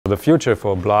The future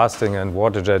for blasting and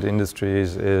waterjet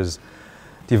industries is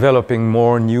developing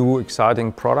more new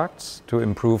exciting products to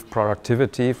improve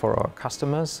productivity for our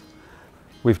customers.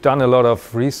 We've done a lot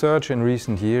of research in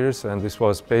recent years, and this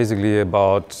was basically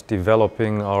about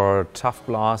developing our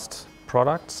ToughBlast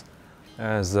products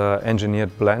as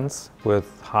engineered blends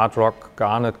with hard rock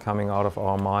garnet coming out of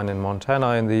our mine in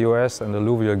Montana in the US and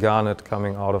alluvial garnet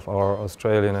coming out of our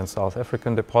Australian and South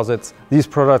African deposits. These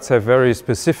products have very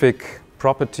specific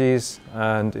properties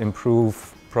and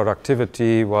improve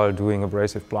productivity while doing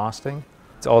abrasive blasting.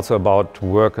 It's also about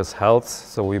workers' health,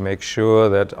 so we make sure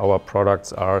that our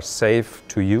products are safe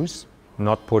to use,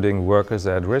 not putting workers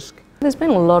at risk. There's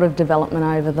been a lot of development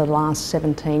over the last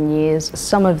 17 years.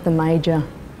 Some of the major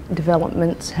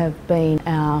developments have been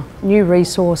our new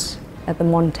resource at the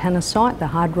Montana site, the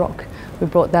hard rock. We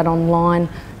brought that online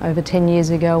over 10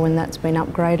 years ago and that's been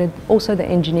upgraded. Also the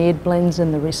engineered blends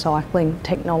and the recycling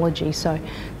technology. So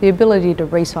the ability to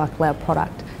recycle our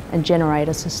product and generate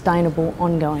a sustainable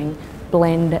ongoing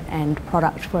blend and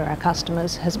product for our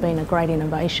customers has been a great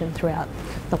innovation throughout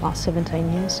the last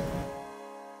 17 years.